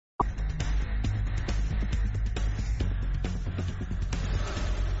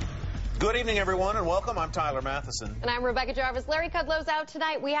Good evening, everyone, and welcome. I'm Tyler Matheson. And I'm Rebecca Jarvis. Larry Kudlow's out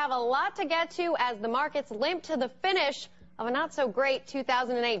tonight. We have a lot to get to as the markets limp to the finish of a not-so-great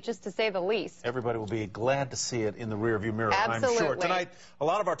 2008, just to say the least. Everybody will be glad to see it in the rearview mirror, Absolutely. I'm sure. Tonight, a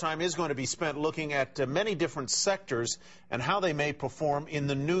lot of our time is going to be spent looking at many different sectors and how they may perform in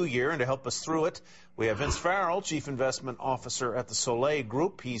the new year. And to help us through it, we have Vince Farrell, Chief Investment Officer at the Soleil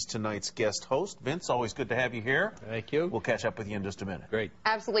Group. He's tonight's guest host. Vince, always good to have you here. Thank you. We'll catch up with you in just a minute. Great.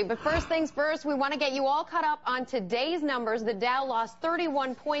 Absolutely. But first things first, we want to get you all caught up on today's numbers. The Dow lost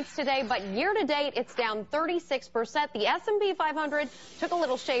 31 points today, but year-to-date, it's down 36%. The S&P 500 took a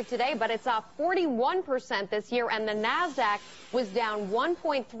little shave today, but it's up 41% this year, and the NASDAQ was down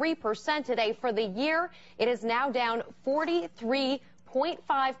 1.3% today. For the year, it is now down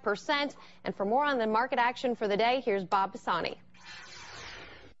 43.5%. And for more on the market action for the day, here's Bob Pisani.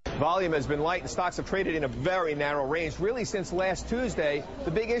 Volume has been light and stocks have traded in a very narrow range really since last Tuesday.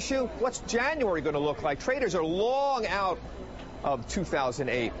 The big issue, what's January going to look like? Traders are long out of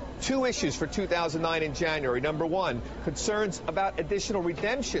 2008. Two issues for 2009 in January. Number one, concerns about additional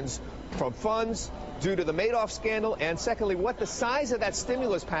redemptions from funds due to the Madoff scandal, and secondly, what the size of that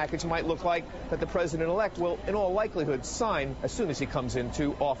stimulus package might look like that the president-elect will, in all likelihood, sign as soon as he comes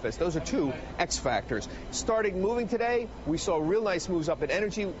into office. Those are two X factors. Starting moving today, we saw real nice moves up in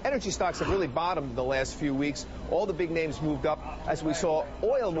energy. Energy stocks have really bottomed in the last few weeks. All the big names moved up as we saw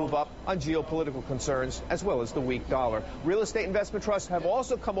oil move up on geopolitical concerns as well as the weak dollar. Real estate investment trusts have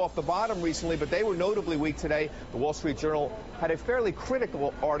also come off the bottom recently, but they were notably weak today. The Wall Street Journal had a fairly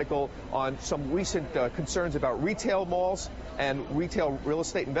critical article on some recent concerns about retail malls and retail real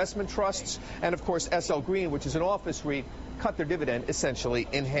estate investment trusts. And, of course, SL Green, which is an office REIT, cut their dividend essentially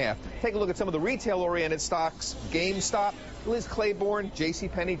in half. Take a look at some of the retail-oriented stocks. GameStop, Liz Claiborne,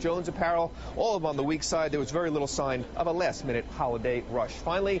 JCPenney, Jones Apparel, all of them on the weak side. There was very little sign of a last-minute holiday rush.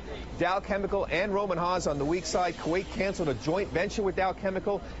 Finally, Dow Chemical and Roman Haas on the weak side. Kuwait canceled a joint venture with Dow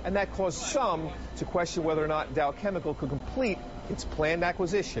Chemical, and that caused some to question whether or not Dow Chemical could complete its planned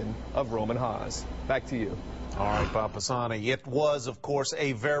acquisition of Roman Haas. Back to you. All right, Bob Pisani. It was, of course,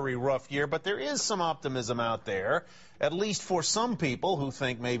 a very rough year, but there is some optimism out there, at least for some people who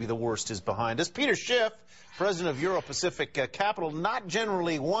think maybe the worst is behind us. Peter Schiff, president of Euro-Pacific Capital, not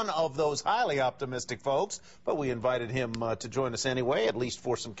generally one of those highly optimistic folks, but we invited him to join us anyway, at least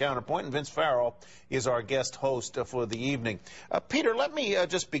for some counterpoint. And Vince Farrell is our guest host for the evening. Peter, let me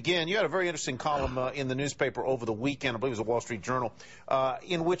just begin. You had a very interesting column in the newspaper over the weekend, I believe it was the Wall Street Journal,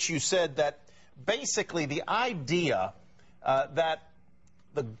 in which you said that basically the idea that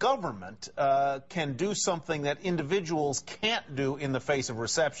the government can do something that individuals can't do in the face of a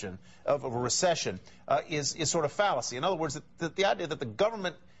recession is sort of fallacy. In other words, the idea that the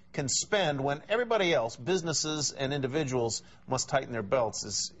government can spend when everybody else, businesses and individuals, must tighten their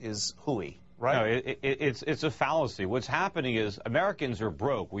belts is hooey. Right. No, it's a fallacy. What's happening is Americans are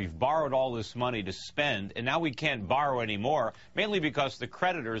broke. We've borrowed all this money to spend, and now we can't borrow anymore, mainly because the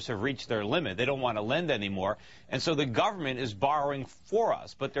creditors have reached their limit. They don't want to lend anymore. And so the government is borrowing for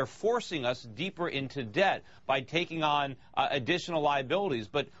us, but they're forcing us deeper into debt by taking on additional liabilities.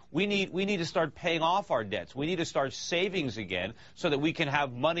 But we need to start paying off our debts. We need to start savings again so that we can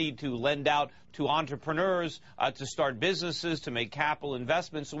have money to lend out to entrepreneurs, to start businesses, to make capital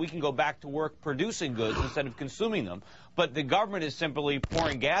investments, so we can go back to work producing goods instead of consuming them. But the government is simply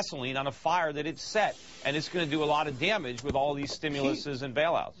pouring gasoline on a fire that it's set, and it's going to do a lot of damage with all these stimuluses and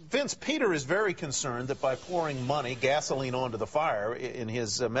bailouts. Vince, Peter is very concerned that by pouring money, gasoline onto the fire, in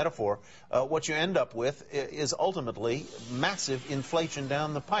his metaphor, what you end up with is ultimately massive inflation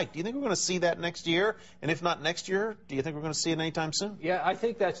down the pike. Do you think we're going to see that next year? And if not next year, do you think we're going to see it anytime soon? Yeah, I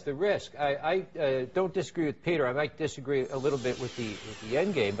think that's the risk. I don't disagree with Peter. I might disagree a little bit with the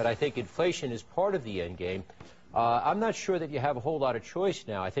end game, but I think inflation is part of the end game. I'm not sure that you have a whole lot of choice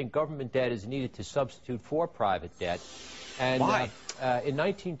now. I think government debt is needed to substitute for private debt. And why? In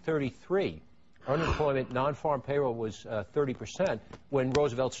 1933, unemployment, non-farm payroll was 30% when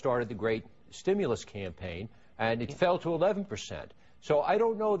Roosevelt started the great stimulus campaign, and it fell to 11%. So I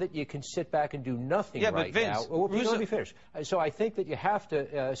don't know that you can sit back and do nothing right now. Well, let me finish. So I think that you have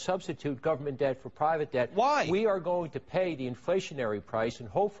to substitute government debt for private debt. Why? We are going to pay the inflationary price, and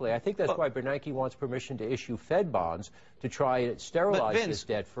hopefully, I think that's why Bernanke wants permission to issue Fed bonds to try and sterilize this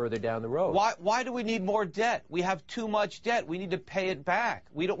debt further down the road. Why do we need more debt? We have too much debt. We need to pay it back.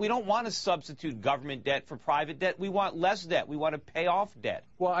 We don't want to substitute government debt for private debt. We want less debt. We want to pay off debt.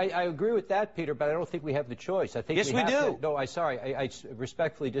 Well, I agree with that, Peter, but I don't think we have the choice. I think yes, we do. No, I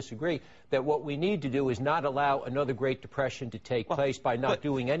respectfully disagree that what we need to do is not allow another Great Depression to take place by not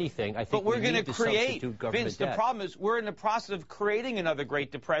doing anything. I think we're we going need to to create, substitute government Vince, debt. the problem is we're in the process of creating another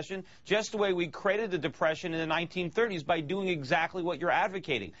Great Depression, just the way we created the Depression in the 1930s by doing exactly what you're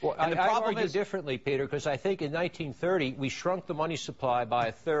advocating. Well, and the I problem argue is differently, Peter, because I think in 1930 we shrunk the money supply by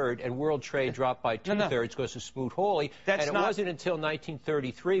a third and world trade dropped by two-thirds because of Smoot-Hawley. And it wasn't until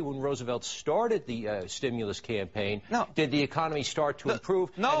 1933 when Roosevelt started the stimulus campaign did the economy start to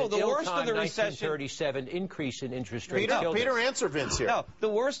improve. No, and the worst of the recession. 1937 increase in interest rates. Peter, answer Vince here. No, the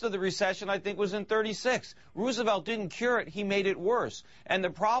worst of the recession, I think, was in 36. Roosevelt didn't cure it. He made it worse. And the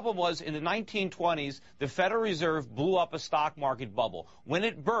problem was in the 1920s, the Federal Reserve blew up a stock market bubble. When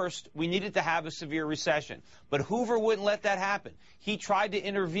it burst, we needed to have a severe recession. But Hoover wouldn't let that happen. He tried to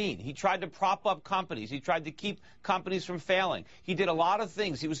intervene. He tried to prop up companies. He tried to keep companies from failing. He did a lot of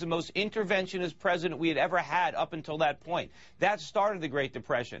things. He was the most interventionist president we had ever had up until that point. That started the Great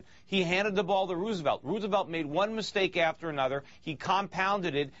Depression. He handed the ball to Roosevelt. Roosevelt made one mistake after another. He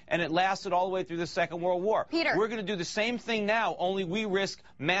compounded it, and it lasted all the way through the Second World War. Peter. We're going to do the same thing now, only we risk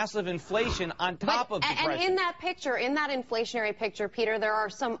massive inflation on top of depression. And in that picture, in that inflationary picture, Peter, there are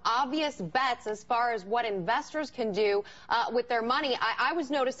some obvious bets as far as what investors can do with their money. I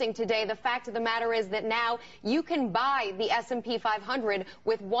was noticing today the fact of the matter is that now you can buy the S&P 500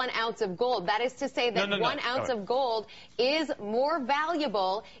 with 1 ounce of gold. That is to say that 1 ounce of gold is more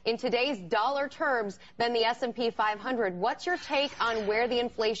valuable in today's dollar terms than the S&P 500. What's your take on where the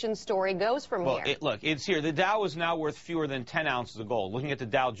inflation story goes from here? Look, it's here. The Dow is now worth fewer than 10 ounces of gold. Looking at the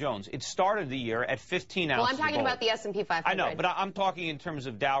Dow Jones, it started the year at 15 ounces of gold. Well, I'm talking about the S&P 500. I know, but I'm talking in terms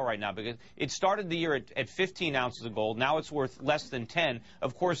of Dow right now because it started the year at 15 ounces of gold. Now it's worth less than 10.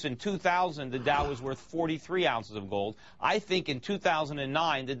 Of course, in 2000, the Dow was worth 43 ounces of gold. I think in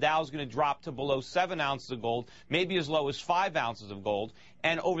 2009, the Dow is going to drop to below 7 ounces of gold, maybe as low as 5 ounces of gold.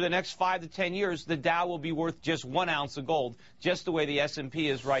 And over the next 5 to 10 years, the Dow will be worth just 1 ounce of gold, just the way the S&P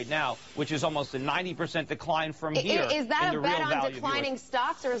is right now, which is almost a 90% decline from here. Is that a bet on declining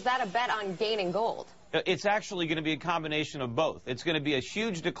stocks, or is that a bet on gaining gold? It's actually going to be a combination of both. It's going to be a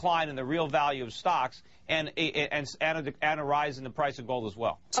huge decline in the real value of stocks and a rise in the price of gold as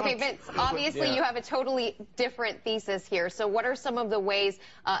well. Okay, Vince, obviously you have a totally different thesis here. So what are some of the ways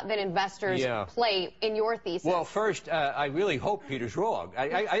that investors play in your thesis? Well, first, I really hope Peter's wrong.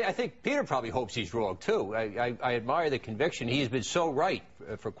 I think Peter probably hopes he's wrong, too. I admire the conviction. He's been so right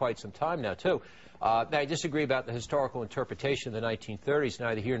for quite some time now, too. I disagree about the historical interpretation of the 1930s,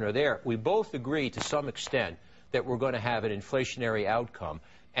 neither here nor there. We both agree to some extent that we're going to have an inflationary outcome.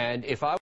 And if I